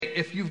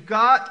If you've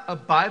got a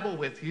Bible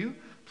with you,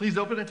 please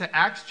open it to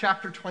Acts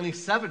chapter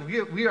 27.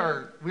 We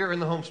are in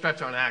the home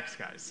stretch on Acts,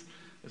 guys.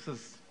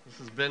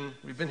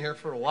 We've been here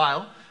for a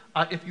while.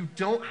 If you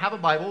don't have a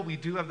Bible, we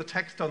do have the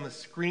text on the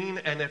screen,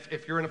 and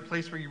if you're in a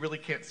place where you really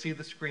can't see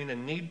the screen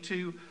and need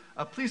to,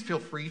 please feel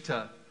free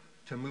to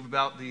move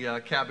about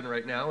the cabin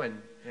right now and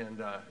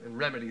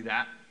remedy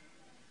that.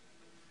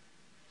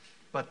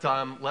 But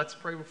let's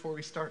pray before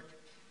we start.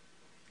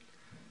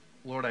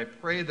 Lord, I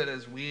pray that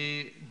as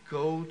we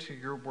go to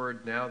your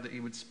word now, that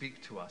you would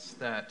speak to us,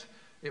 that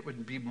it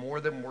would be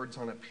more than words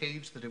on a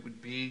page, that it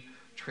would be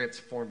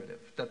transformative,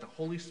 that the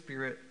Holy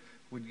Spirit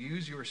would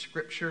use your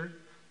scripture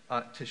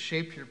to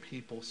shape your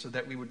people so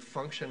that we would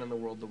function in the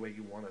world the way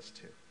you want us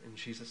to. In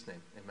Jesus'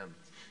 name, amen.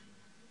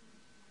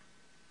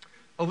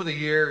 Over the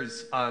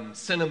years,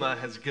 cinema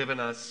has given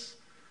us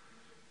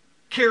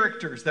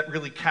characters that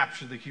really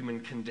capture the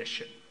human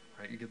condition.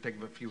 Right? You can think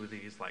of a few of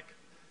these, like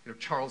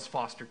Charles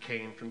Foster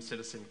Kane from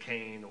Citizen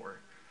Kane, or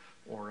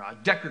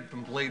Deckard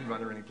from Blade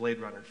Runner, any Blade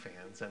Runner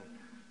fans,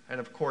 and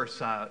of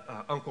course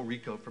Uncle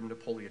Rico from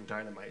Napoleon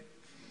Dynamite.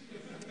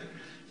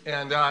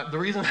 And the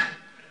reason,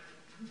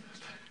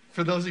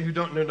 for those of you who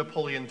don't know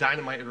Napoleon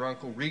Dynamite or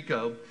Uncle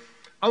Rico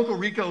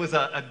is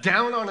a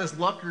down on his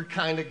lucker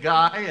kind of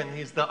guy, and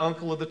he's the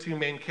uncle of the two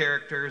main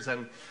characters,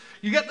 and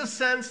you get the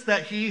sense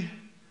that he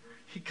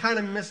kind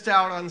of missed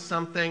out on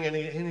something, and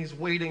he's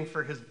waiting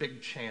for his big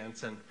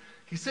chance. And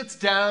he sits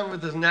down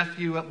with his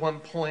nephew at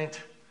one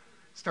point,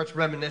 starts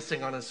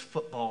reminiscing on his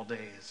football days.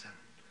 And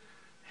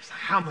he's like,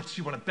 how much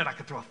do you want to bet I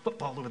could throw a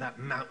football over that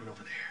mountain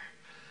over there?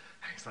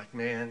 And he's like,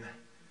 man,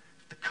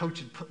 if the coach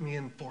had put me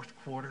in fourth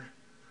quarter,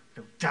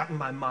 no doubt in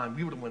my mind,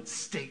 we would have won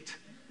state.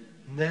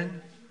 And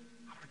then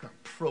I would have gone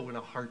pro in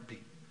a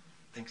heartbeat.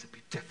 Things would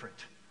be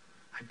different.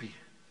 I'd be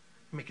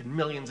making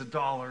millions of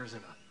dollars in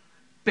a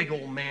big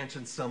old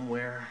mansion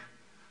somewhere,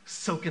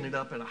 soaking it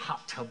up in a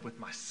hot tub with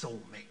my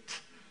soulmate.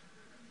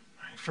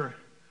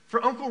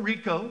 For Uncle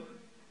Rico,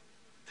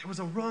 there was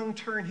a wrong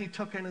turn he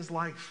took in his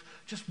life.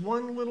 Just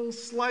one little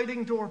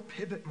sliding door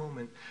pivot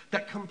moment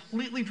that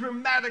completely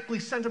dramatically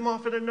sent him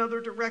off in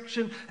another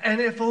direction. And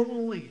if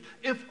only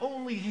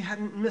he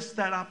hadn't missed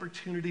that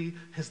opportunity,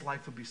 his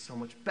life would be so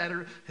much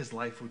better. His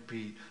life would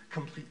be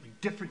completely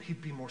different.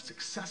 He'd be more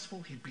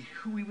successful. He'd be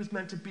who he was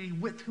meant to be,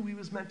 with who he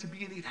was meant to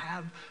be, and he'd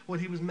have what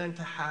he was meant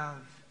to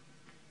have.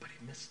 But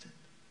he missed it.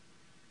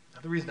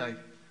 Now, the reason I,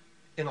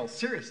 in all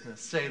seriousness,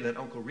 say that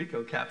Uncle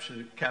Rico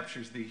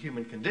captures the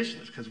human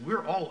condition is because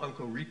we're all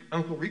Uncle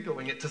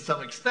Ricoing it to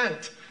some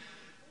extent.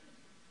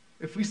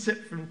 If we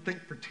sit and think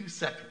for 2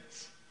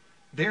 seconds,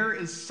 there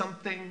is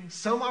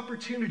some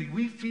opportunity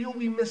we feel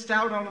we missed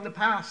out on in the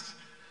past.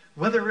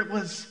 Whether it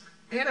was,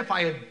 man, if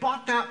I had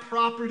bought that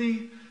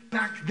property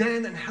back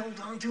then and held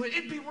on to it,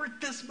 it'd be worth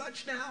this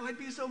much now. I'd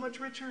be so much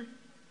richer.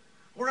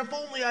 Or if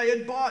only I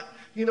had bought,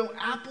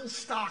 Apple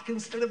stock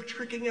instead of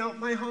tricking out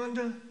my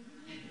Honda.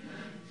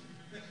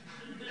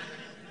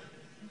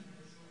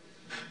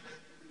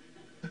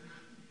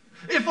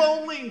 If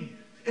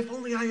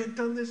only I had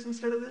done this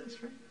instead of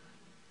this, right?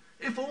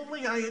 If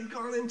only I had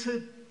gone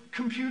into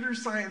computer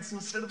science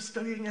instead of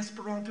studying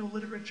Esperanto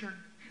literature.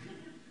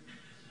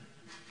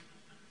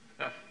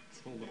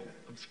 It's a little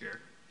obscure.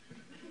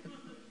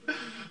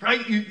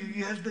 Right? You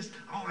have this,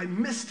 I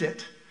missed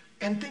it,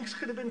 and things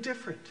could have been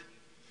different.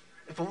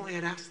 If only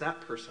I'd asked that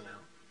person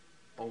out.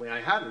 If only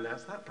I hadn't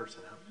asked that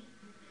person out.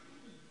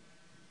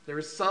 There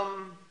is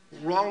some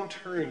wrong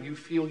turn you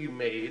feel you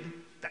made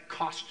that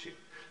cost you,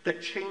 that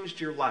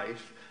changed your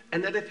life,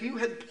 and that if you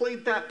had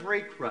played that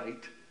break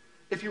right,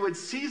 if you had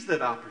seized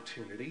that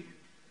opportunity,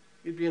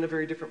 you'd be in a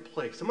very different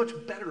place, a much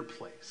better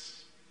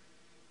place.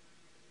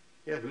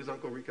 Yeah, who's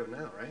Uncle Rico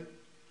now, right?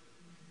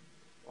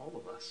 All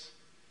of us.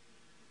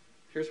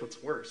 Here's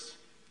what's worse.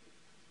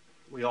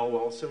 We all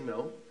also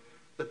know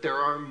that there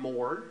are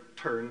more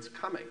turns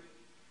coming,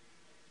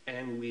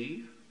 and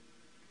we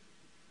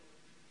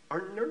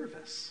are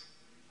nervous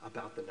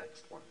about the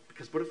next one,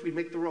 because what if we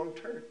make the wrong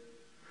turn?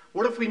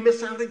 What if we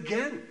miss out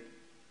again?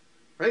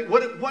 Right?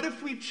 What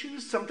if we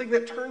choose something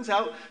that turns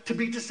out to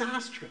be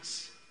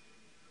disastrous?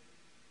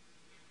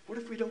 What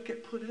if we don't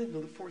get put into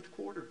the fourth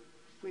quarter?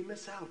 We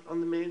miss out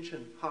on the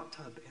mansion, hot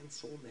tub, and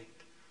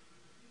soulmate.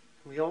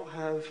 We all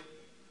have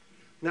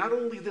not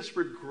only this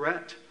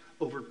regret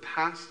over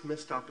past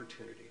missed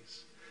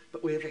opportunities,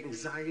 but we have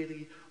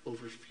anxiety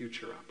over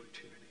future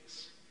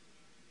opportunities.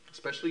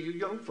 Especially you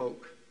young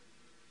folk,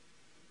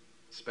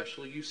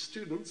 especially you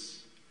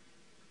students.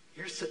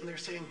 You're sitting there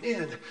saying,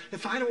 man,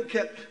 if I don't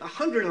get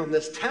 100 on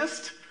this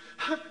test,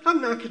 I'm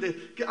not going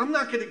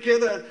to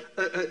get a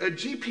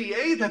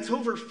GPA that's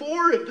over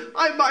 4, and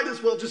I might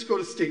as well just go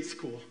to state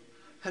school.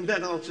 And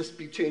then I'll just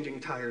be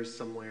changing tires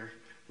somewhere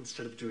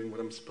instead of doing what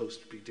I'm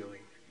supposed to be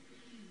doing.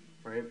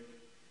 Right?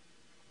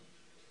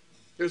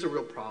 There's a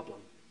real problem.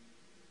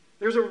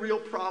 There's a real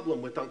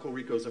problem with Uncle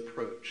Rico's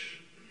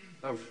approach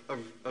of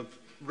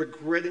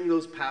regretting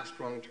those past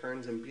wrong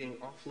turns and being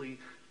awfully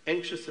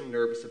anxious and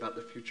nervous about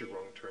the future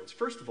wrong turns.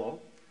 First of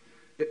all,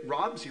 it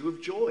robs you of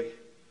joy.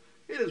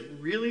 It is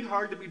really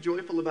hard to be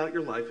joyful about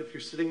your life if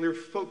you're sitting there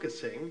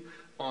focusing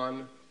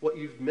on what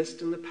you've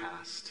missed in the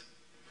past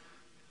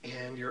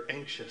and you're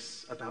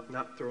anxious about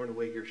not throwing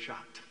away your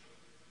shot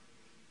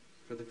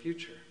for the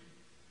future.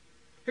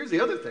 Here's the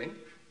other thing.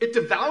 It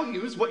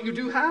devalues what you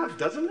do have,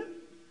 doesn't it?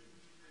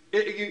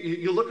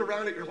 You look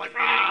around and you're like,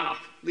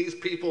 these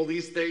people,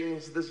 these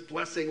things, these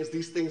blessings,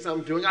 these things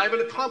I'm doing. I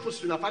haven't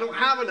accomplished enough. I don't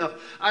have enough.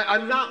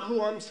 I'm not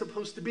who I'm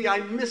supposed to be. I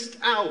missed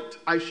out.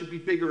 I should be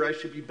bigger. I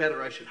should be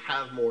better. I should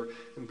have more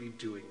and be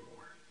doing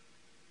more.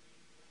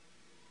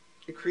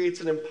 It creates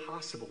an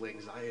impossible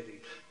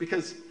anxiety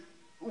because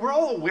we're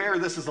all aware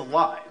this is a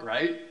lie,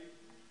 right?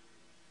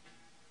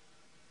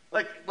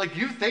 Like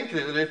you think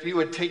that if you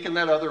had taken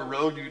that other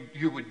road,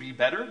 you would be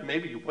better.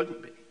 Maybe you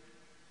wouldn't be,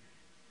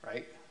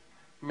 right?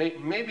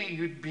 Maybe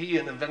you'd be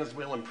in a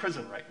Venezuelan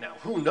prison right now.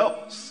 Who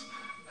knows?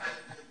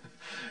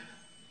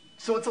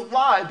 So it's a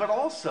lie, but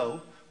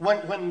also,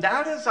 when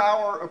that is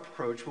our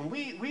approach, when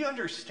we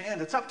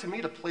understand it's up to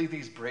me to play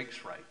these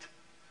breaks right.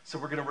 So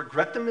we're going to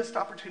regret the missed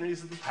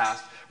opportunities of the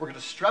past. We're going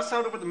to stress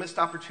out over the missed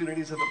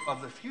opportunities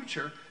of the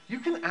future. You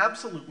can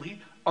absolutely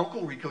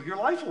Uncle Rico your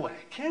life away,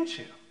 can't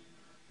you?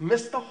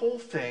 Miss the whole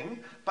thing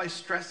by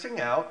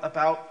stressing out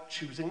about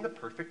choosing the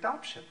perfect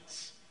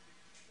options.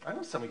 I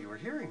know some of you are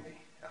hearing me.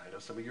 I know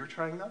some of you are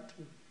trying not to.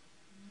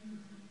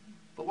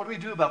 But what do we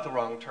do about the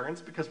wrong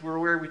turns? Because we're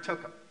aware we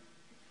took them.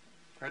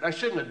 Right? I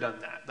shouldn't have done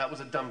that. That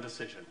was a dumb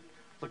decision.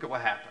 Look at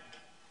what happened.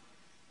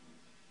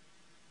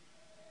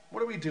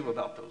 What do we do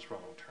about those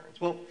wrong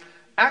turns? Well,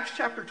 Acts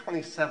chapter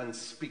 27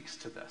 speaks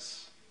to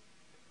this.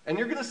 And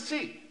you're going to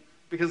see,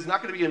 because it's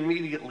not going to be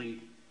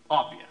immediately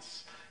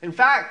obvious. In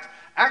fact,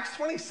 Acts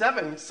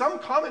 27, some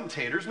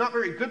commentators, not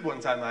very good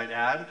ones I might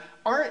add,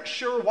 aren't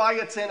sure why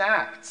it's in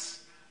Acts.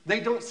 They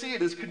don't see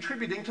it as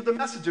contributing to the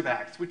message of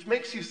Acts, which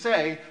makes you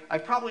say, I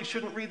probably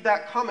shouldn't read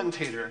that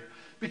commentator.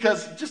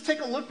 Because just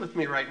take a look with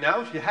me right now.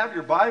 If you have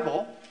your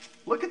Bible,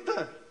 look at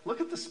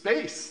the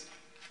space,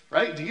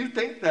 right? Do you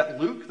think that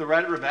Luke, the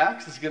writer of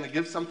Acts, is going to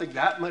give something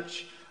that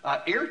much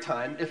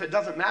airtime if it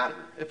doesn't matter,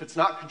 if it's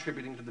not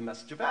contributing to the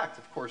message of Acts?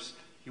 Of course,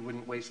 you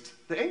wouldn't waste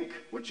the ink,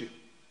 would you?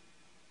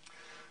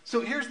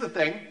 So here's the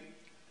thing.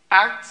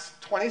 Acts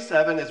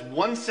 27 is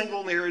one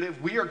single narrative.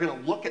 We are going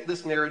to look at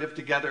this narrative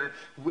together.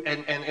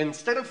 And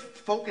instead of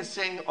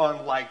focusing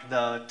on like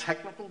the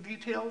technical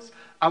details,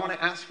 I want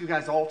to ask you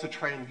guys all to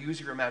try and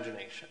use your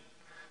imagination.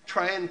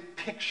 Try and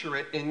picture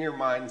it in your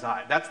mind's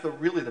eye. That's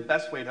really the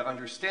best way to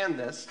understand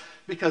this,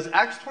 because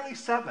Acts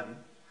 27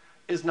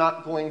 is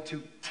not going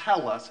to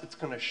tell us, it's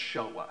going to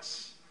show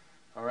us.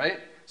 All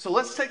right? So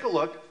let's take a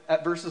look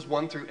at verses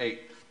 1 through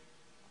 8.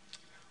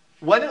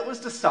 When it was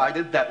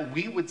decided that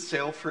we would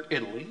sail for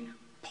Italy,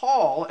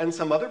 Paul and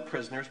some other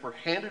prisoners were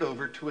handed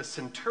over to a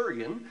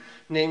centurion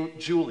named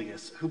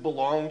Julius, who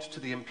belonged to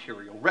the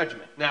imperial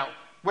regiment. Now,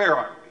 where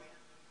are we?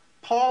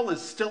 Paul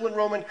is still in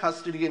Roman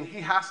custody, and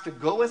he has to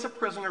go as a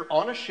prisoner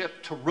on a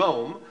ship to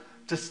Rome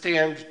to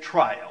stand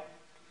trial.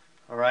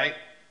 All right?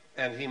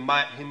 And he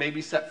may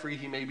be set free,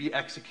 he may be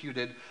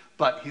executed,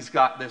 but he's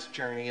got this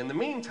journey in the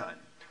meantime.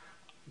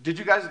 Did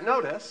you guys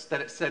notice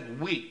that it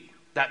said we?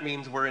 That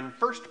means we're in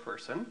first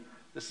person.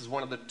 This is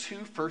one of the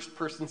two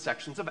first-person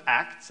sections of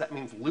Acts. That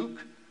means Luke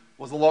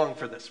was along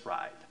for this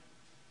ride.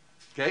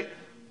 Okay?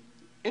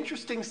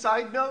 Interesting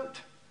side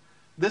note.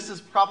 This is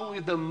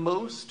probably the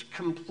most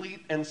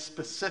complete and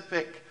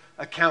specific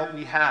account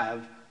we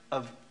have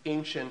of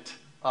ancient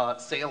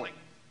sailing.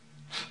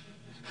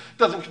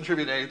 Doesn't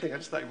contribute to anything. I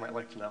just thought you might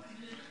like to know.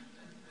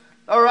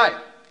 All right.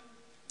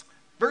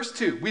 Verse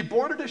 2, we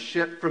boarded a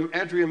ship from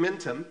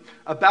Adriamintum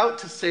about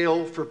to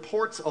sail for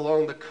ports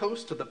along the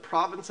coast of the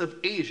province of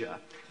Asia,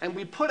 and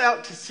we put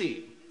out to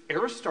sea.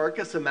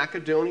 Aristarchus, a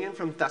Macedonian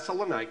from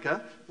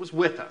Thessalonica, was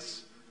with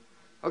us.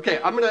 Okay,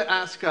 I'm going to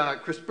ask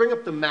Chris, bring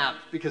up the map,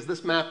 because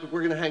this map,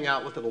 we're going to hang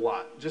out with it a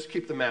lot. Just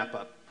keep the map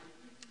up.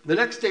 The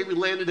next day we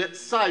landed at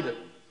Sidon.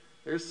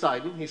 There's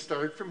Sidon. He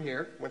started from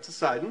here, went to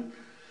Sidon.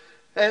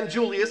 And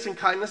Julius, in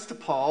kindness to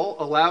Paul,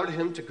 allowed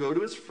him to go to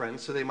his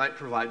friends so they might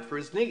provide for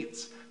his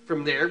needs.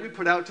 From there, we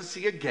put out to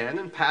sea again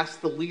and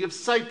passed the lee of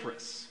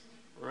Cyprus.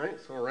 All right,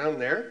 so around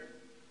there.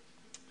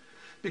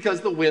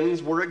 Because the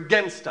winds were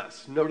against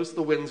us. Notice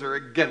the winds are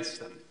against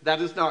them. That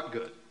is not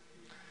good.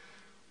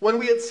 When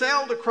we had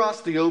sailed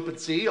across the open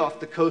sea off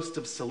the coast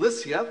of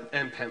Cilicia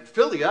and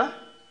Pamphylia,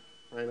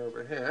 right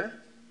over here,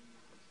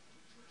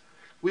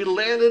 we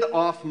landed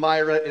off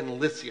Myra in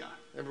Lycia.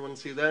 Everyone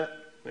see that?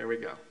 There we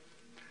go.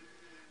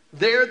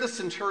 There the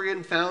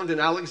centurion found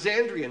an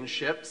Alexandrian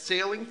ship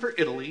sailing for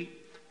Italy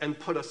and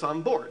put us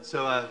on board.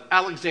 So an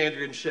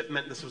Alexandrian ship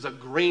meant this was a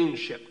grain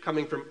ship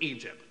coming from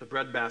Egypt, the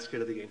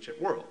breadbasket of the ancient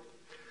world.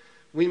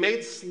 We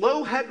made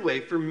slow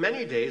headway for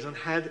many days and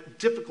had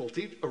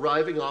difficulty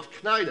arriving off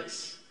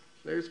Cnidus.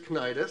 There's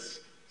Cnidus,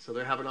 so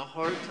they're having a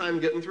hard time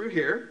getting through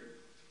here.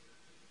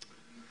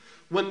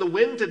 When the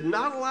wind did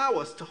not allow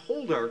us to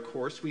hold our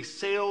course, we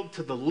sailed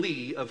to the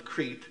lee of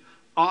Crete,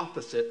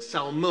 opposite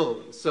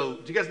Salmone. So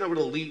do you guys know where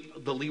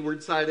the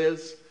leeward side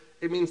is?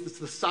 It means it's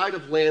the side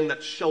of land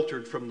that's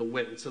sheltered from the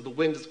wind. So the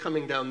wind is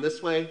coming down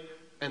this way,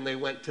 and they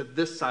went to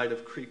this side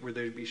of Crete where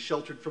they'd be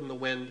sheltered from the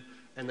wind,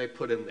 and they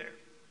put in there.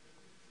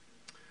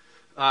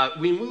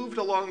 We moved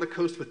along the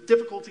coast with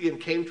difficulty and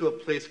came to a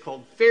place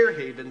called Fair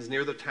Havens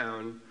near the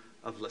town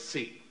of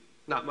Lasea.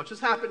 Not much has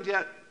happened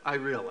yet, I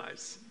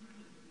realize.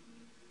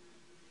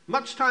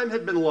 Much time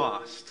had been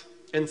lost,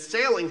 and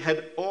sailing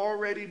had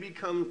already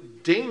become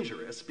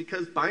dangerous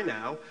because by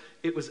now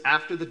it was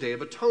after the Day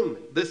of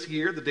Atonement. This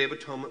year, the Day of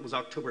Atonement was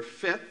October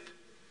 5th,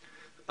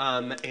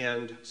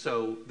 and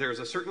so there's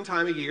a certain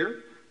time of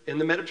year in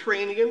the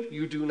Mediterranean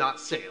you do not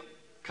sail.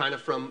 Kind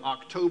of from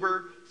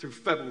October through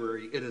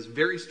February, it is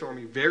very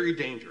stormy, very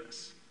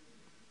dangerous.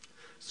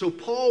 So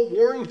Paul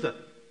warned them,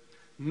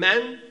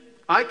 "Men,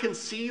 I can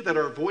see that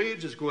our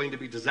voyage is going to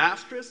be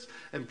disastrous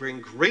and bring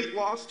great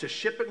loss to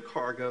ship and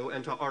cargo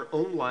and to our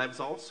own lives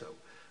also."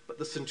 But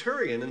the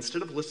centurion,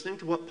 instead of listening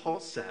to what Paul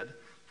said,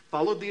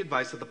 followed the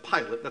advice of the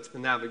pilot, that's the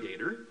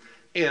navigator,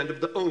 and of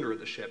the owner of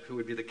the ship, who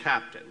would be the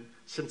captain.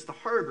 Since the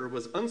harbor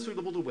was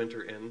unsuitable to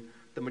winter in,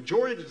 the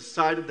majority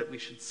decided that we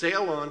should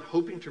sail on,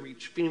 hoping to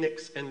reach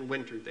Phoenix and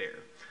winter there.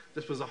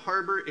 This was a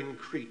harbor in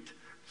Crete,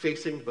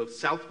 facing both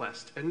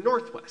southwest and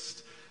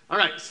northwest. All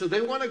right, so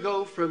they want to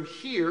go from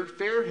here,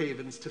 Fair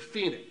Havens, to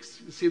Phoenix.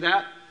 You see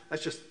that?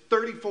 That's just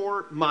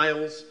 34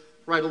 miles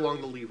right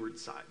along the leeward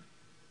side.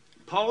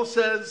 Paul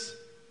says,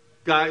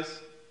 guys,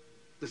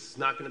 this is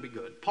not going to be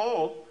good.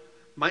 Paul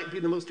might be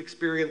the most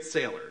experienced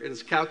sailor. It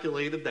is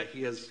calculated that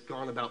he has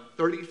gone about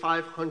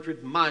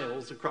 3,500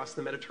 miles across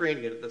the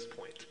Mediterranean at this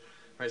point.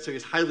 Right, so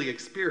he's highly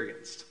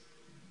experienced.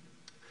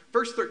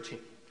 Verse 13.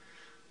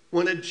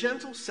 When a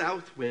gentle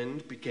south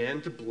wind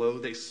began to blow,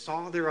 they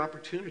saw their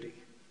opportunity.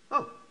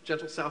 Oh,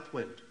 gentle south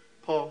wind.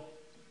 Paul,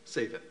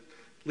 save it.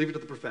 Leave it to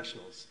the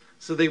professionals.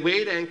 So they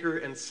weighed anchor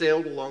and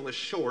sailed along the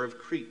shore of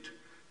Crete.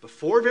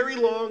 Before very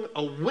long,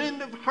 a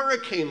wind of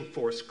hurricane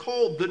force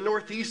called the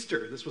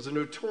Northeaster, this was a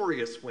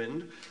notorious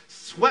wind,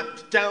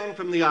 swept down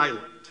from the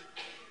island.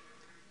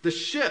 The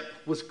ship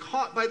was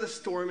caught by the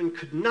storm and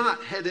could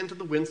not head into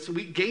the wind, so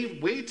we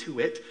gave way to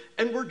it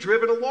and were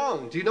driven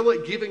along. Do you know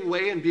what giving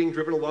way and being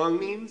driven along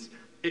means?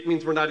 It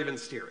means we're not even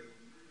steering.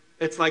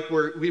 It's like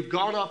we've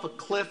gone off a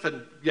cliff,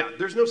 and yeah,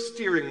 there's no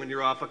steering when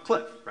you're off a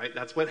cliff, right?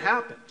 That's what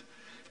happened.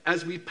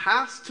 As we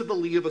passed to the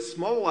lee of a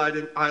small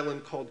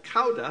island called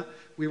Cauda,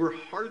 we were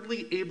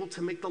hardly able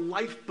to make the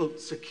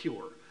lifeboat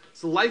secure.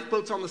 So the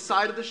lifeboat's on the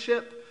side of the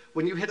ship.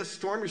 When you hit a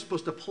storm, you're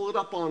supposed to pull it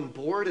up on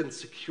board and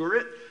secure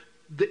it.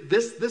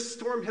 This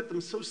storm hit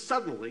them so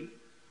suddenly,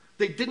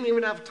 they didn't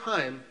even have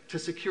time to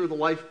secure the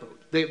lifeboat.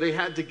 They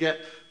had to get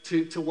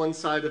to one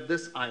side of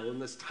this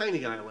island, this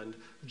tiny island,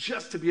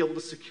 just to be able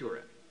to secure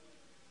it.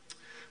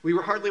 We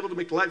were hardly able to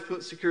make the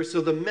lifeboat secure, so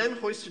the men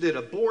hoisted it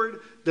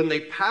aboard. Then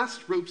they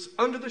passed ropes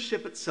under the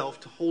ship itself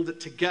to hold it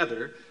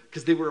together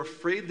because they were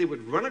afraid they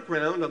would run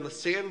aground on the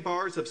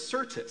sandbars of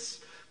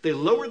Syrtis. They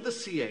lowered the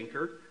sea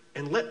anchor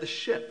and let the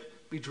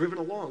ship be driven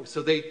along.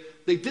 So they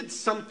did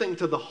something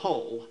to the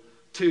hull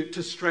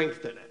to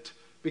strengthen it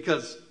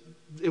because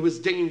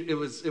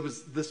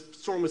this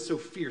storm was so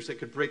fierce it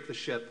could break the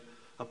ship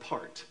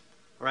apart.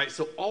 All right,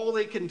 so all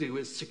they can do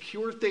is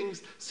secure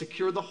things,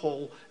 secure the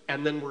hull,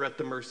 and then we're at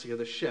the mercy of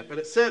the ship. And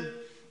it said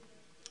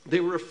they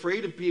were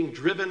afraid of being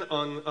driven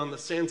on the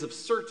sands of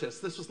Syrtis.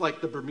 This was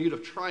like the Bermuda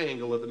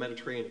Triangle of the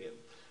Mediterranean.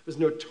 It was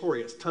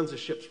notorious. Tons of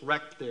ships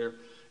wrecked there.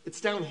 It's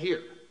down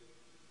here.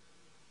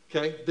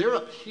 Okay, they're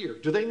up here.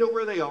 Do they know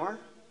where they are?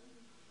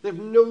 They have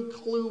no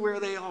clue where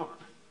they are.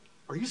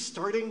 Are you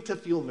starting to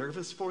feel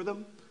nervous for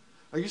them?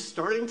 Are you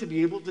starting to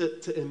be able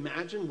to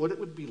imagine what it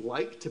would be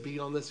like to be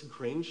on this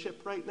grain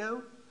ship right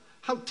now?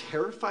 How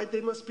terrified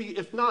they must be.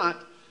 If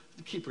not,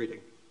 keep reading.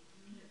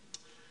 It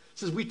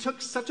says, we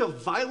took such a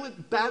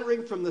violent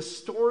battering from the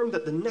storm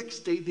that the next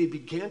day they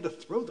began to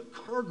throw the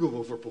cargo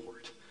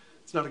overboard.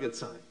 It's not a good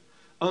sign.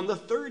 On the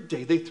third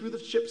day, they threw the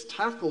ship's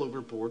tackle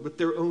overboard with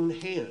their own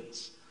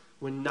hands.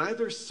 When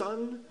neither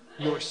sun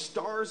nor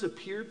stars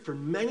appeared for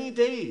many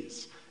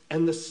days,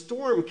 and the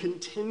storm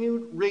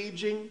continued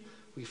raging,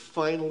 we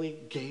finally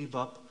gave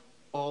up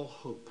all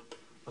hope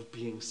of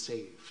being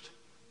saved.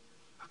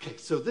 Okay,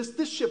 so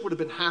this ship would have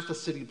been half a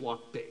city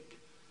block big.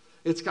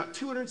 It's got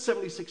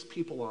 276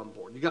 people on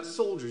board. You got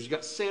soldiers, you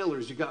got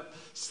sailors, you got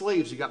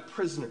slaves, you got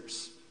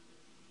prisoners.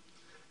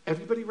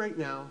 Everybody right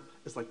now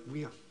is like,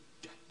 we are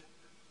dead.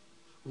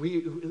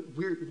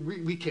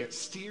 We can't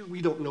steer.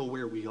 We don't know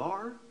where we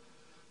are,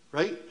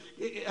 right?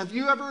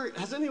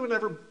 Has anyone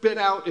ever been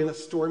out in a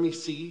stormy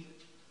sea?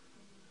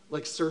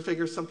 Like surfing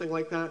or something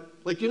like that?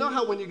 Like, you know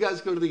how when you guys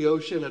go to the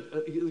ocean,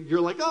 you're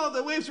like, oh,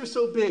 the waves are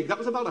so big. That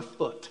was about a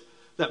foot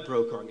that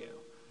broke on you.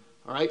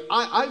 All right?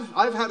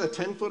 I've had a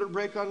 10-footer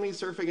break on me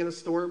surfing in a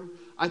storm.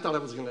 I thought I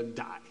was going to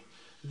die.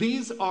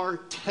 These are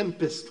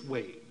tempest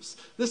waves.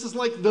 This is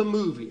like the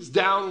movies.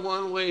 Down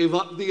one wave,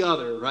 up the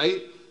other,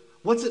 right?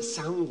 What's it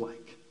sound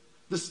like?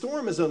 The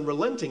storm is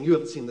unrelenting. You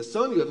haven't seen the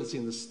sun. You haven't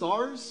seen the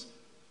stars.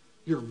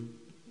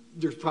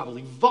 There's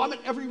probably vomit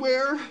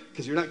everywhere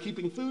because you're not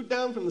keeping food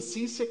down from the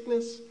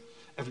seasickness.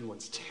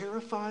 Everyone's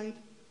terrified.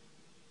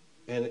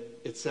 And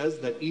it says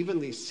that even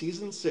these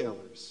seasoned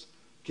sailors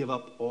give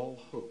up all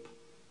hope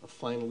of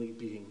finally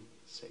being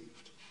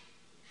saved.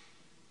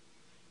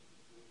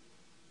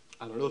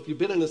 I don't know if you've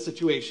been in a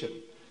situation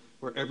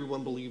where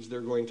everyone believes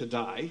they're going to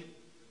die.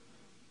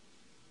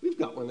 We've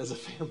got one as a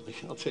family.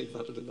 I'll tell you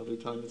about it another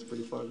time. It's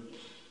pretty fun.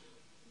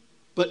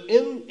 But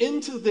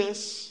into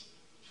this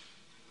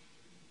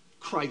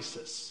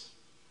crisis,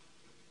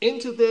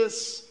 into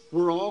this,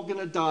 we're all going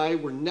to die,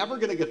 we're never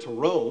going to get to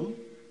Rome,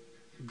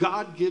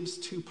 God gives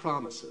two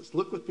promises.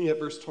 Look with me at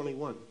verse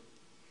 21.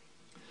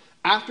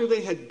 After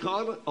they had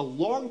gone a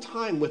long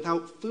time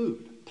without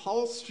food,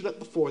 Paul stood up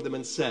before them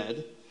and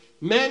said,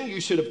 "Men,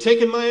 you should have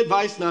taken my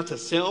advice not to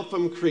sail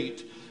from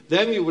Crete.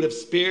 Then you would have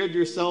spared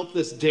yourself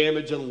this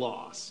damage and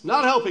loss."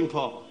 Not helping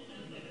Paul.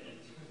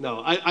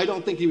 No, I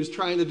don't think he was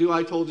trying to do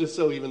I told you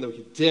so, even though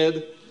he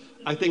did.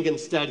 I think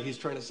instead he's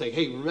trying to say,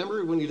 hey,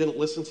 remember when you didn't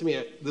listen to me?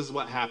 This is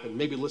what happened.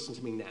 Maybe listen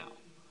to me now.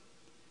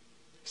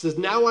 He says,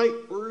 now I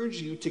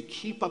urge you to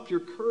keep up your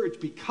courage,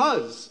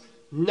 because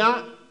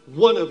not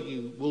one of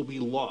you will be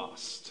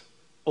lost.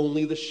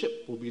 Only the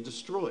ship will be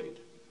destroyed.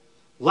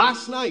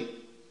 Last night,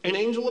 an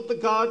angel of the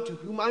God to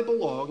whom I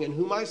belong and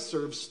whom I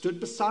serve stood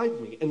beside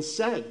me and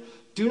said,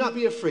 "Do not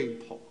be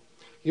afraid, Paul.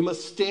 You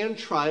must stand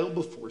trial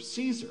before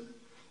Caesar.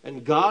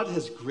 And God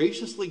has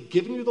graciously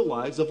given you the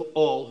lives of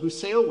all who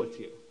sail with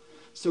you.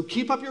 So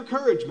keep up your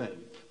courage,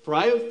 men, for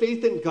I have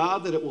faith in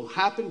God that it will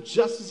happen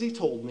just as he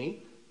told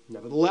me.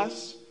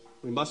 Nevertheless,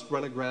 we must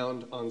run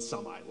aground on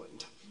some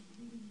island."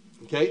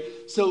 Okay?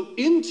 So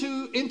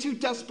into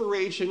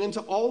desperation,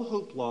 into all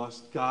hope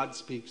lost, God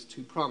speaks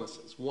two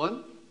promises.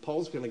 One,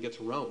 Paul's going to get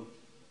to Rome.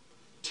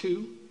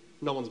 Two,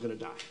 no one's going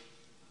to die.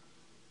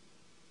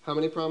 How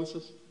many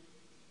promises?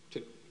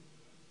 Two.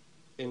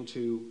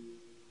 Into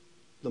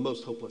the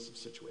most hopeless of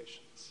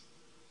situations.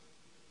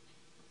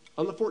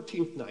 On the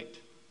 14th night,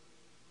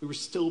 we were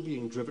still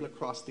being driven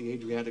across the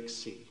Adriatic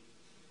Sea,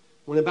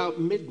 when about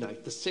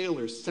midnight the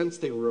sailors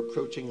sensed they were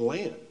approaching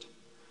land.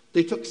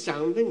 They took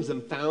soundings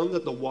and found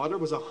that the water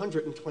was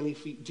 120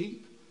 feet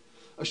deep.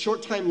 A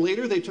short time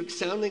later, they took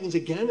soundings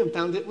again and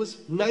found it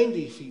was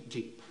 90 feet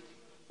deep.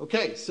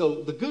 Okay,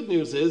 so the good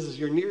news is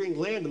you're nearing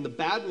land, and the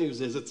bad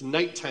news is it's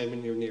nighttime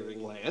and you're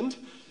nearing land.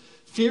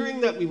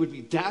 Fearing that we would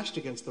be dashed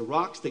against the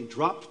rocks, they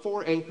dropped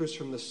 4 anchors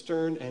from the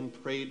stern and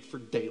prayed for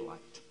daylight.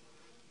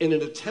 In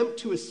an attempt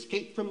to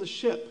escape from the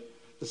ship,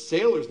 the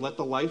sailors let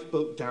the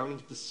lifeboat down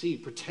into the sea,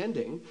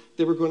 pretending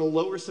they were going to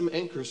lower some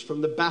anchors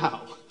from the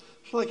bow.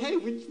 They're like, hey,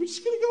 we're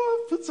just going to go out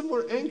and put some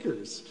more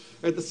anchors.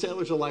 Right, the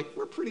sailors are like,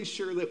 we're pretty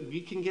sure that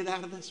we can get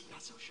out of this. We're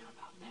not so sure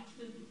about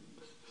that.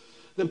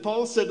 Then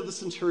Paul said to the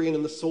centurion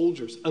and the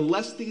soldiers,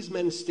 "Unless these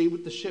men stay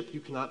with the ship, you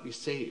cannot be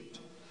saved."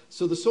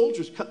 So the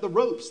soldiers cut the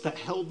ropes that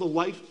held the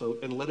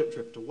lifeboat and let it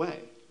drift away.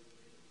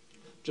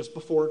 Just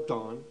before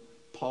dawn,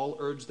 Paul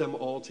urged them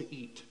all to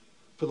eat.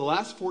 For the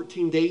last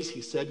 14 days,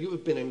 he said, you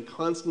have been in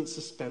constant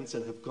suspense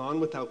and have gone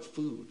without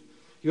food.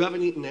 You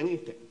haven't eaten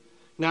anything.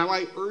 Now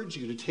I urge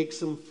you to take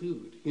some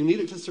food. You need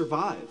it to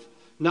survive.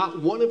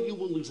 Not one of you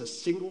will lose a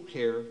single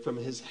hair from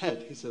his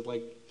head. He said,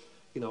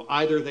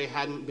 either they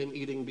hadn't been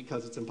eating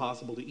because it's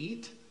impossible to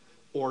eat,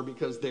 or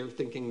because they're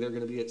thinking they're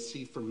going to be at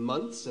sea for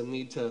months and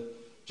need to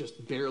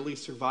just barely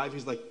survive.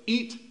 He's like,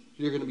 eat,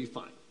 you're going to be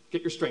fine.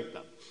 Get your strength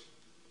up.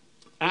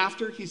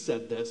 After he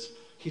said this,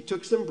 he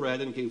took some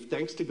bread and gave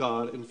thanks to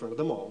God in front of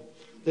them all.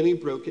 Then he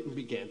broke it and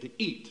began to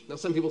eat. Now,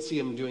 some people see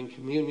him doing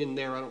communion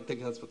there. I don't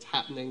think that's what's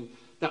happening.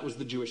 That was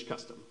the Jewish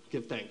custom.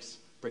 Give thanks,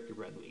 break your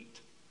bread and eat.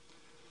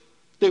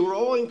 They were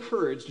all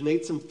encouraged and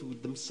ate some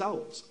food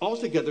themselves.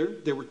 Altogether,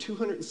 there were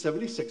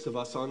 276 of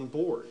us on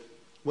board.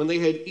 When they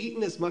had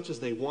eaten as much as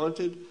they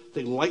wanted,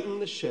 they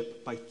lightened the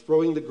ship by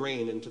throwing the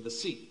grain into the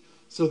sea.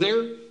 So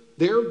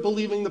they're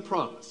believing the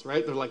promise,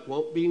 right? They're like,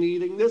 won't be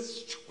needing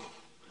this.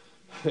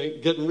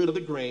 Getting rid of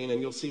the grain, and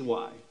you'll see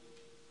why.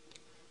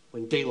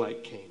 When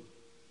daylight came,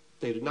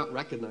 they did not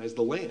recognize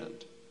the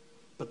land,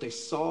 but they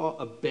saw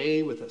a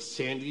bay with a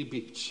sandy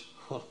beach.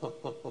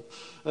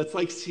 That's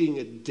like seeing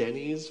a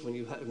Denny's when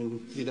you have,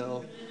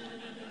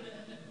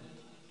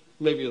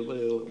 maybe a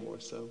little more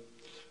so.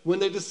 When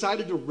they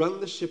decided to run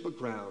the ship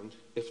aground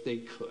if they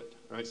could.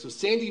 All right, so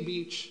sandy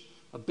beach,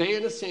 a bay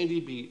and a sandy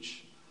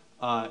beach,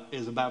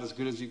 is about as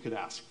good as you could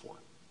ask for.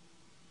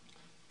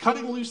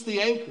 Cutting loose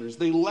the anchors,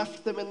 they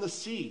left them in the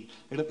sea,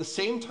 and at the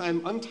same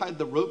time untied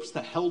the ropes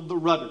that held the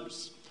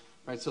rudders.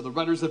 Right, so the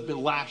rudders have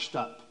been lashed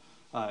up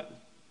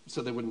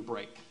so they wouldn't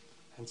break.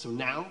 And so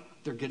now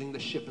they're getting the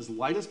ship as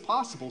light as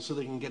possible so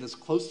they can get as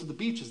close to the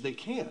beach as they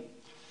can.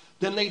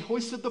 Then they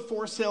hoisted the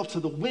foresail to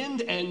the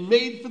wind and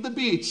made for the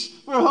beach.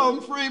 We're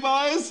home free,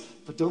 boys.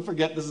 But don't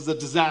forget, this is a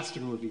disaster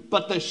movie.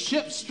 But the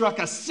ship struck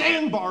a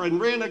sandbar and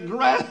ran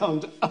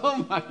aground.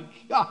 Oh my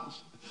gosh.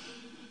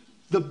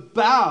 The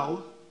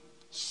bow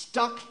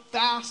stuck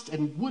fast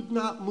and would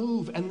not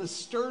move, and the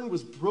stern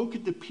was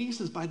broken to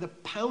pieces by the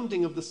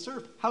pounding of the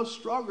surf. How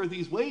strong are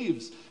these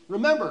waves?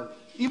 Remember,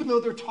 even though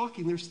they're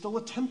talking, there's still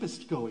a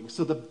tempest going.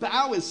 So the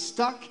bow is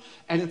stuck,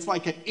 and it's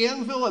like an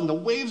anvil, and the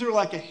waves are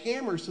like a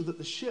hammer, so that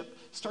the ship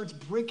starts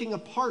breaking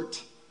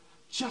apart.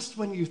 just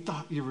when you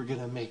thought you were going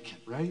to make it,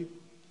 right?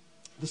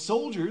 The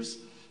soldiers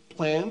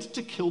planned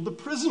to kill the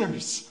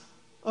prisoners.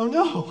 Oh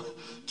no,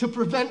 to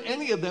prevent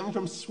any of them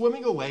from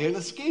swimming away and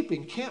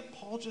escaping. Can't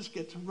Paul just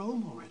get to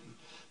Rome already?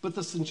 But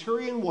the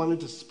centurion wanted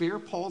to spare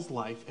Paul's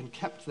life and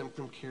kept them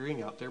from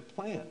carrying out their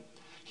plan.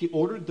 He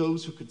ordered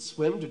those who could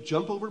swim to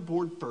jump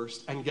overboard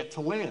first and get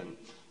to land.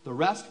 The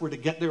rest were to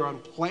get there on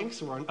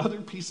planks or on other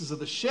pieces of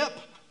the ship.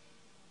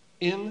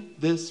 In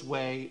this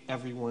way,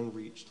 everyone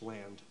reached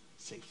land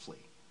safely.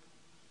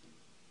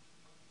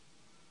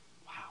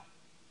 Wow.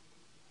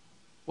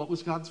 What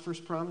was God's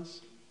first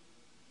promise?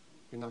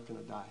 You're not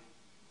going to die.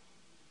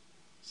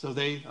 So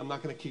I'm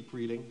not going to keep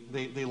reading.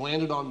 They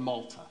landed on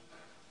Malta.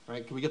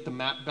 Right? Can we get the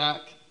map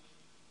back?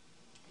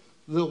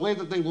 The way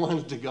that they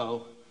wanted to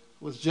go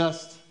was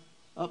just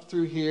up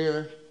through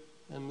here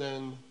and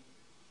then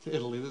to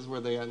Italy. This is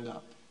where they end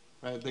up.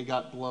 Right? They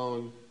got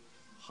blown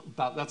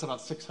that's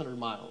about 600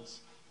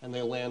 miles, and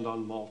they land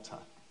on Malta.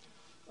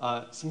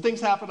 Some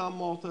things happen on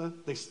Malta.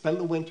 They spend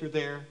the winter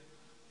there.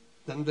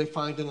 Then they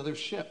find another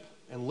ship.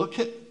 And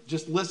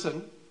just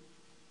listen.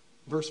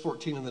 Verse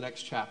 14 in the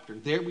next chapter.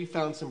 There we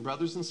found some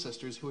brothers and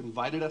sisters who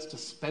invited us to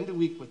spend a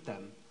week with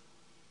them.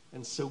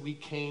 And so we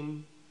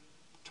came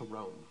to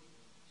Rome.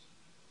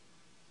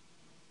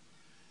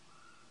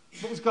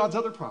 What was God's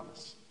other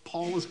promise?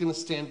 Paul was going to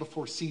stand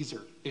before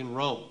Caesar in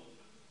Rome.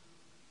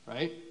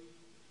 Right?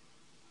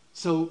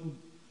 So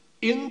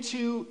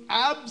into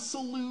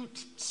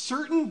absolute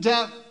certain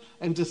death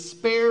and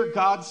despair,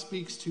 God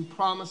speaks two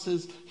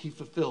promises. He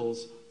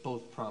fulfills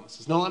both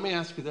promises. Now let me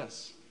ask you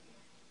this.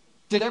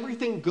 Did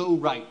everything go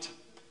right?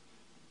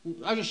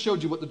 I just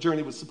showed you what the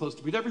journey was supposed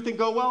to be. Did everything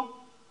go well?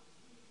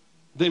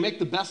 Did they make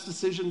the best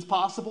decisions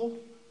possible?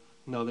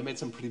 No, they made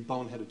some pretty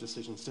boneheaded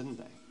decisions, didn't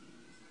they?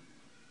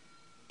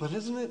 But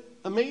isn't it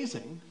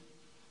amazing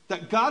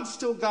that God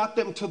still got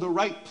them to the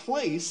right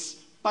place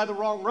by the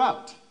wrong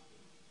route?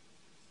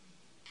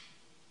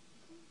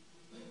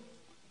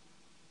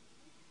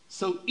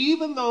 So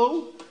even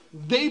though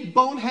they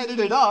boneheaded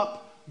it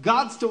up,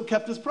 God still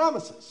kept his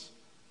promises,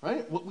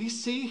 right? What we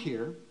see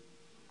here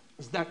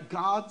is that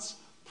God's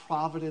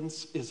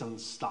providence is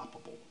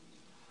unstoppable.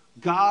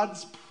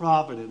 God's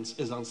providence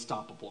is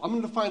unstoppable. I'm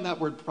going to define that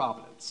word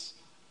providence.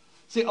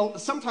 See,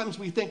 sometimes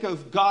we think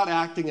of God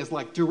acting as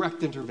like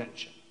direct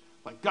intervention.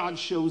 Like God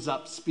shows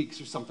up,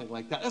 speaks, or something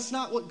like that. That's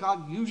not what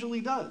God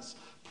usually does.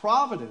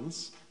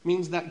 Providence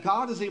means that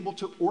God is able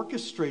to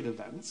orchestrate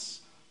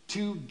events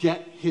to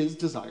get his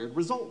desired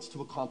results,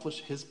 to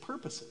accomplish his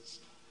purposes.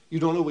 You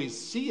don't always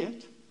see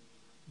it,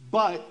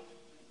 but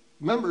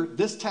remember,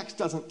 this text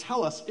doesn't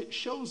tell us, it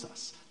shows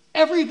us.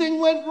 Everything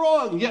went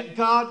wrong, yet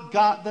God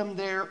got them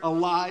there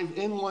alive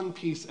in one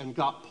piece and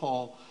got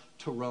Paul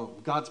to Rome.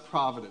 God's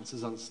providence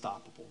is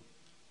unstoppable.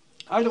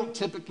 I don't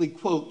typically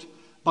quote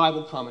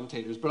Bible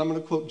commentators, but I'm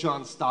going to quote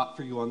John Stott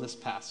for you on this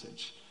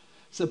passage.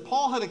 He said,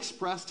 Paul had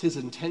expressed his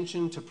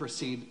intention to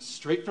proceed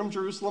straight from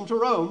Jerusalem to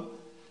Rome.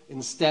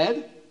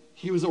 Instead,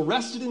 he was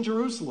arrested in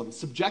Jerusalem,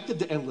 subjected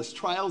to endless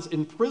trials,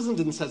 imprisoned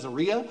in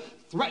Caesarea,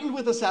 threatened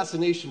with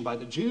assassination by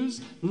the Jews,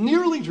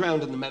 nearly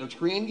drowned in the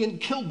Mediterranean,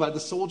 killed by the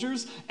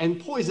soldiers, and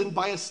poisoned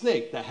by a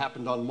snake. That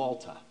happened on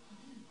Malta,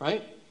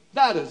 right?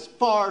 That is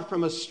far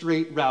from a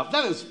straight route.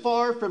 That is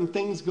far from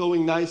things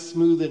going nice,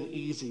 smooth, and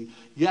easy.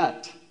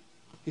 Yet,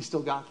 he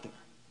still got there.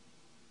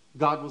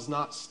 God was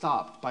not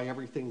stopped by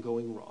everything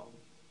going wrong.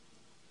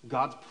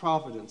 God's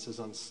providence is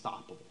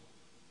unstoppable.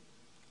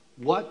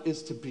 What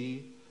is to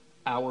be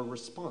our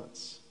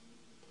response?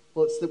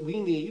 Well, it's that we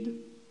need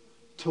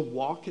to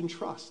walk and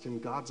trust in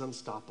God's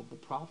unstoppable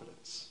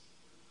providence.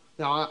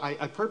 Now,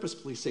 I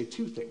purposefully say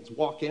two things,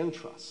 walk and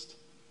trust,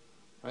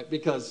 right?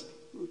 Because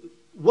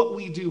what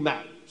we do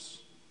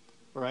matters,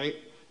 right?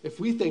 If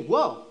we think,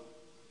 well,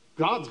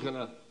 God's going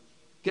to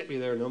get me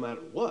there no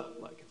matter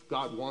what, like if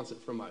God wants it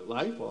for my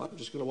life, well, I'm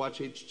just going to watch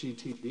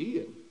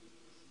HGTV and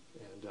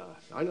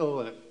I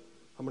know that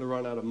I'm going to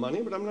run out of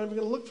money, but I'm not even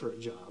going to look for a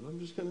job. I'm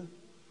just going to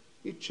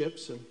eat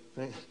chips. And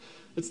right?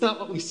 It's not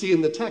what we see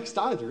in the text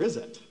either, is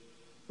it?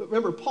 But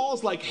remember,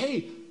 Paul's like,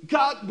 hey,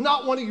 God,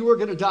 not one of you are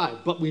going to die,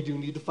 but we do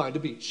need to find a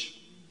beach.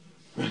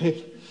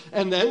 Right?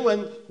 And then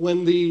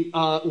when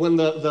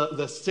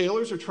the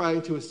sailors are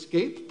trying to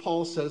escape,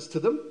 Paul says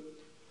to them,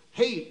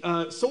 hey,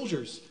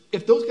 soldiers,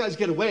 if those guys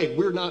get away,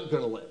 we're not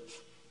going to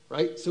live.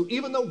 Right? So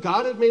even though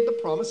God had made the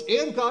promise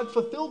and God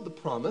fulfilled the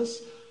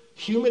promise,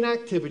 human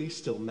activity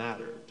still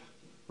mattered.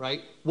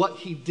 Right? What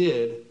he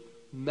did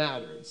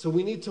mattered. So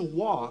we need to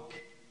walk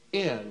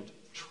and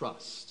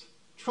trust.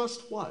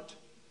 Trust what?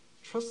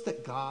 Trust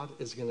that God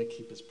is going to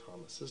keep his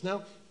promises.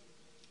 Now,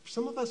 for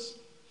some of us,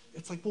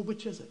 it's like, well,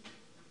 which is it?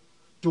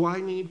 Do I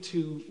need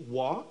to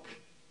walk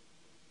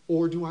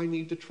or do I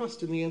need to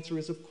trust? And the answer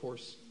is, of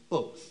course,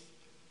 both.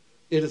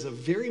 It is a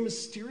very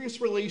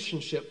mysterious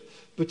relationship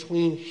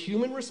between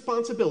human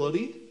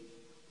responsibility,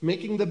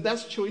 making the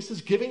best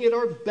choices, giving it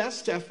our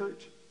best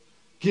effort,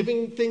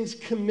 giving things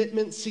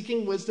commitment,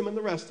 seeking wisdom, and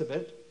the rest of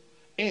it,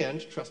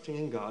 and trusting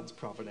in God's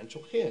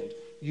providential hand.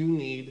 You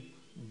need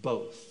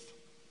both.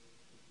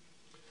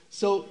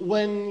 So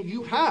when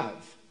you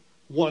have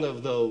one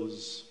of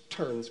those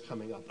turns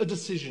coming up, a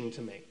decision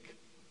to make,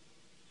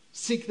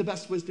 seek the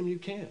best wisdom you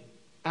can.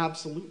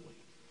 Absolutely.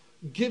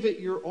 Give it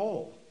your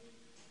all.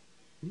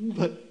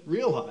 But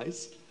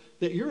realize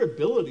that your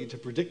ability to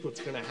predict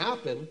what's going to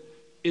happen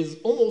is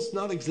almost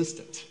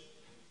non-existent,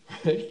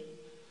 right?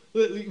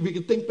 We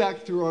could think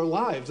back through our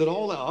lives and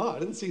all that, I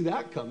didn't see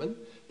that coming.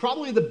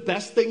 Probably the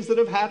best things that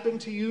have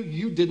happened to you,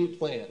 you didn't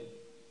plan,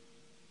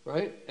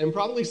 right? And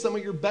probably some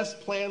of your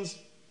best plans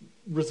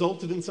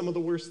resulted in some of the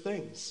worst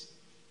things.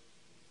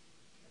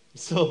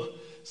 So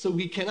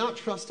we cannot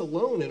trust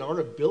alone in our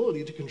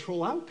ability to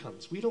control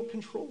outcomes. We don't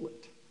control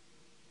it.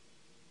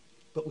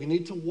 But we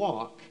need to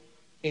walk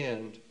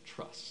and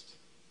trust.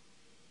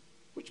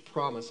 Which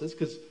promises,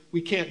 because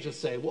we can't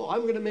just say, well,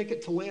 I'm going to make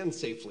it to land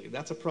safely.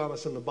 That's a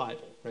promise in the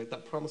Bible, right?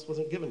 That promise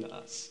wasn't given to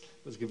us.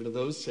 It was given to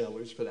those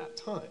sailors for that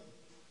time.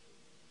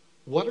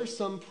 What are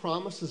some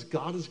promises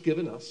God has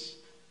given us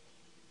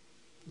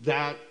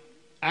that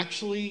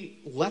actually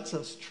lets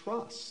us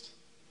trust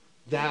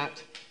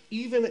that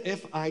even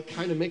if I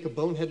kind of make a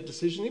boneheaded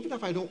decision, even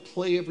if I don't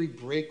play every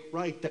break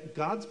right, that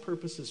God's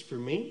purposes for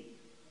me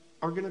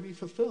are going to be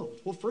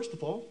fulfilled? Well, first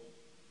of all,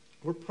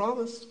 we're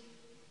promised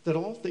that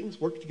all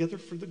things work together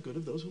for the good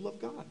of those who love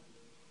God.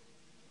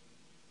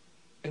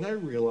 And I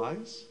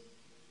realize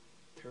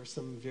there are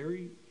some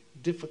very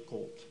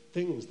difficult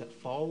things that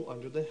fall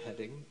under the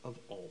heading of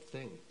all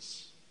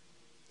things.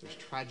 There's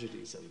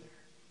tragedies in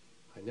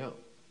there. I know.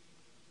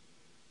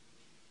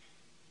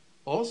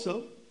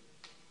 Also,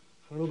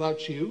 I don't know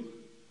about you,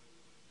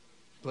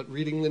 but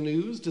reading the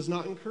news does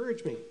not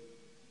encourage me.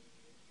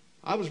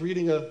 I was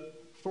reading a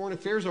foreign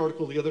affairs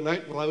article the other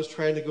night while I was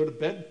trying to go to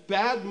bed.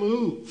 Bad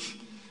move.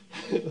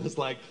 It was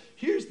like,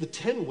 here's the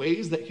 10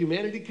 ways that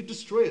humanity could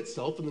destroy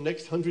itself in the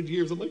next 100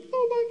 years. I'm like,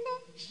 oh my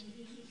gosh.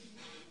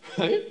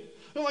 Right?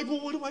 I'm like, well,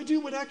 what do I do?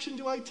 What action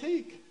do I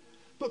take?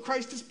 But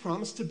Christ has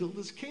promised to build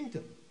his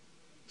kingdom.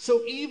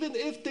 So even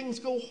if things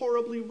go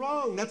horribly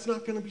wrong, that's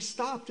not going to be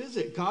stopped, is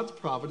it? God's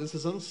providence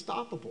is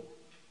unstoppable.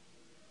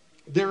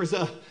 There is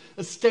a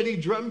steady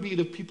drumbeat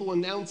of people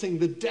announcing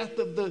the death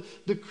of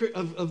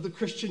the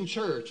Christian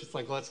church. It's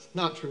like, well, that's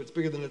not true. It's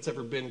bigger than it's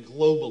ever been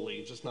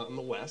globally, just not in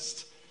the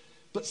West.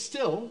 But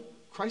still,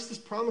 Christ has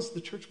promised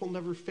the church will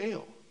never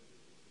fail,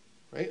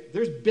 right?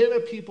 There's been a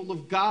people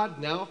of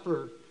God now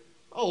for,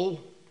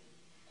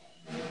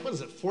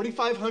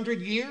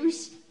 4,500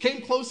 years?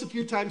 Came close a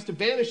few times to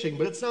vanishing,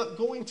 but it's not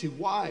going to.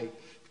 Why?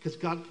 Because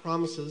God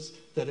promises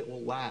that it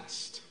will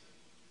last.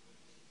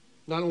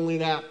 Not only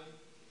that,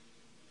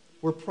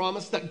 we're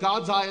promised that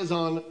God's eye is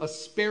on a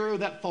sparrow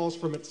that falls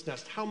from its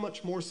nest. How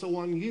much more so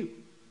on you?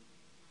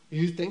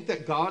 You think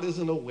that God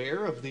isn't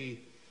aware of the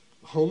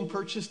home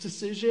purchase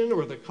decision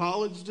or the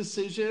college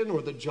decision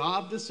or the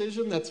job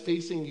decision that's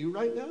facing you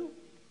right now?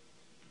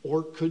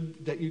 Or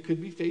that you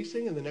could be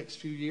facing in the next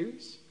few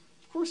years?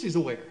 Of course he's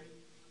aware.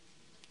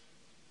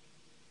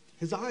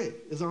 His eye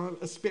is on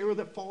a sparrow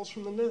that falls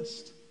from the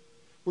nest.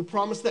 We're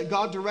promised that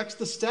God directs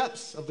the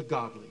steps of the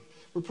godly.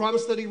 We're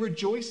promised that he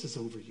rejoices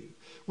over you.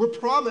 We're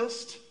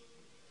promised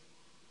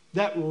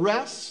that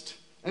rest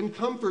and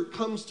comfort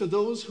comes to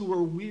those who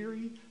are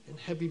weary and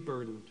heavy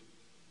burdened,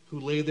 who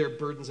lay their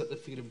burdens at the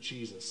feet of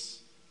Jesus.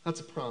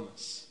 That's a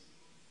promise.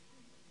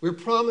 We're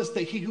promised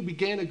that he who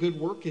began a good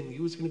work in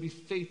you is going to be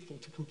faithful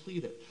to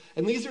complete it.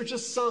 And these are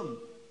just some.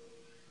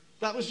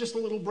 That was just a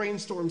little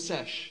brainstorm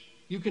sesh.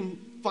 You can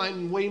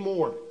find way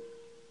more.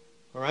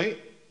 All right?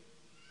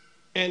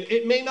 And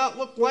it may not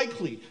look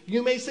likely.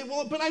 You may say,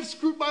 well, but I've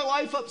screwed my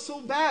life up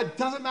so bad.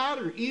 Doesn't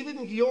matter.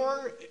 Even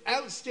your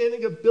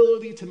outstanding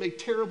ability to make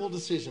terrible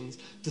decisions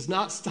does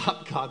not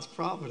stop God's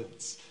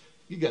providence.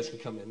 You guys can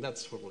come in.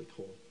 That's totally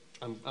cool.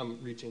 I'm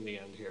reaching the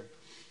end here.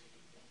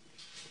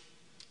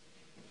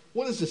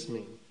 What does this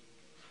mean?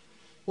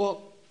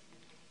 Well,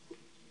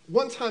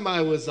 one time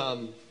I was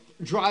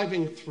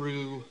driving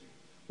through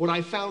what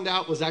I found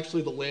out was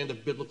actually the land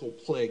of biblical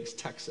plagues,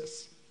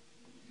 Texas.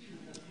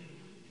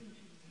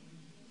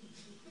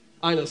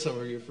 I know some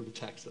of you are from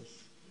Texas.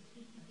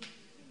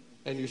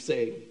 And you're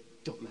saying,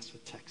 don't mess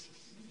with Texas.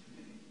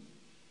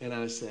 And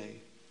I say,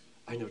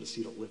 I notice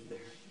you don't live there.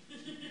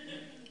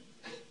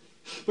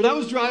 But I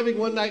was driving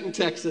one night in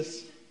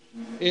Texas.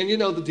 And you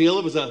know the deal.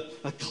 It was a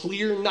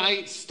clear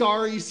night,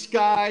 starry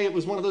sky. It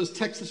was one of those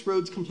Texas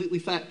roads, completely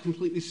flat,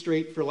 completely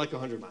straight for like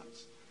 100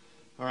 miles.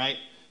 All right?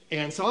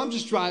 And so I'm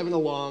just driving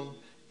along.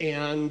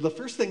 And the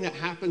first thing that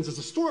happens is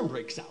a storm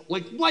breaks out.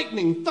 Like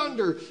lightning,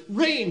 thunder,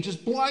 rain,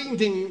 just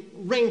blinding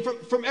rain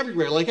from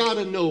everywhere, like out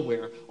of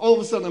nowhere. All of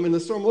a sudden I'm in the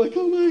storm, like,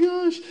 oh my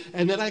gosh.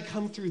 And then I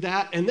come through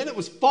that, and then it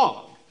was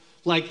fog,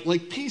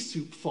 like pea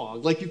soup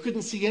fog, like you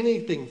couldn't see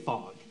anything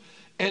fog.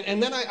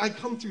 And then I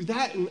come through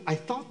that, and I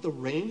thought the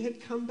rain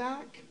had come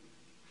back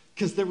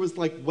because there was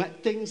like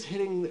wet things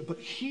hitting, but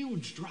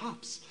huge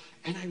drops.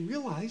 And I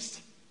realized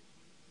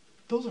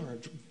those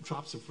aren't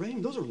drops of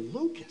rain, those are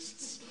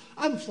locusts.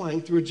 I'm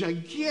flying through a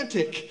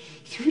gigantic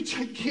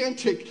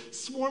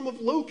swarm of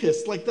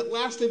locusts, like that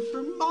lasted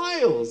for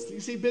miles. You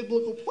see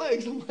biblical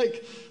plagues. I'm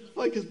like,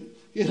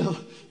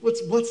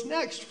 what's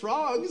next?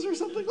 Frogs or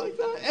something like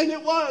that? And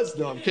it was.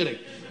 No, I'm kidding.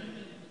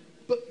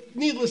 But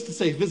needless to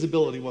say,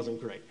 visibility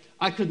wasn't great.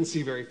 I couldn't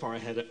see very far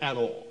ahead at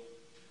all.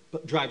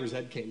 But driver's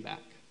ed came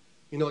back.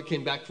 You know what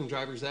came back from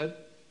driver's ed?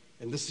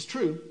 And this is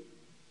true.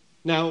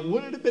 Now,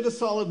 would it have been a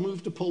solid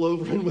move to pull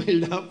over and wait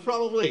it out?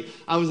 Probably.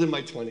 I was in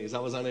my 20s. I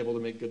was unable to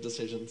make good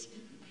decisions.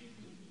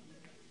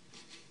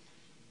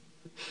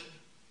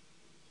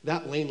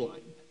 That lane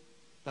line,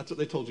 that's what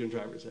they told you in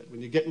driver's ed.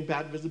 When you get in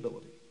bad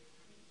visibility,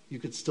 you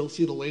could still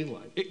see the lane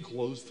line. It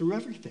glows through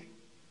everything.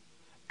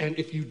 And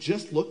if you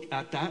just look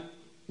at that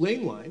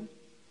lane line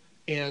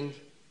and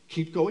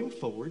keep going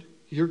forward,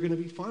 you're going to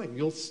be fine.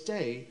 You'll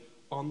stay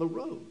on the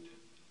road,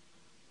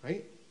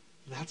 right?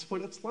 That's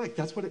what it's like.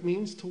 That's what it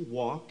means to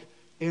walk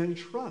and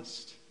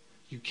trust.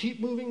 You keep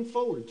moving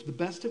forward to the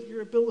best of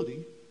your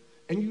ability,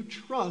 and you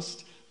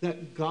trust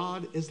that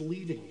God is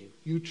leading you.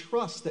 You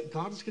trust that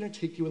God is going to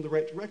take you in the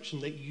right direction,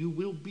 that you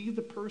will be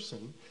the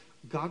person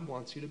God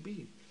wants you to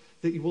be,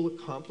 that you will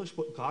accomplish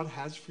what God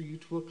has for you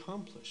to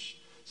accomplish,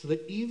 so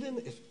that even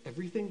if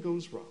everything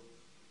goes wrong,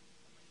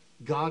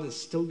 God is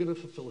still going to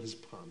fulfill his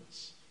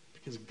promise,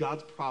 because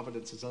God's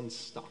providence is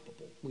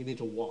unstoppable. We need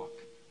to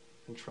walk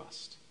and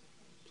trust.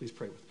 Please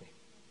pray with me.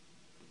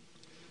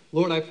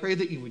 Lord, I pray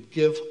that you would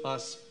give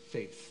us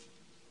faith,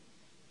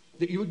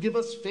 that you would give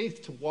us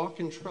faith to walk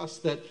and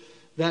trust,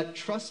 that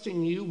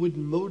trusting you would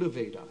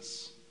motivate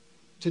us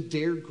to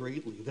dare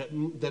greatly,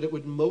 that it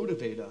would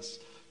motivate us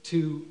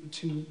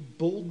to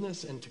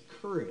boldness and to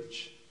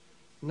courage,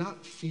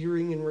 not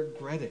fearing and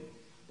regretting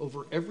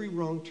over every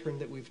wrong turn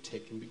that we've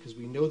taken, because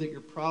we know that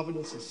your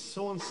providence is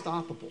so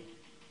unstoppable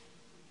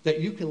that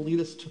you can lead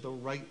us to the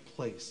right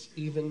place,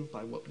 even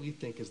by what we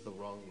think is the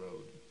wrong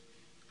road.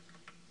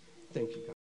 Thank you, God.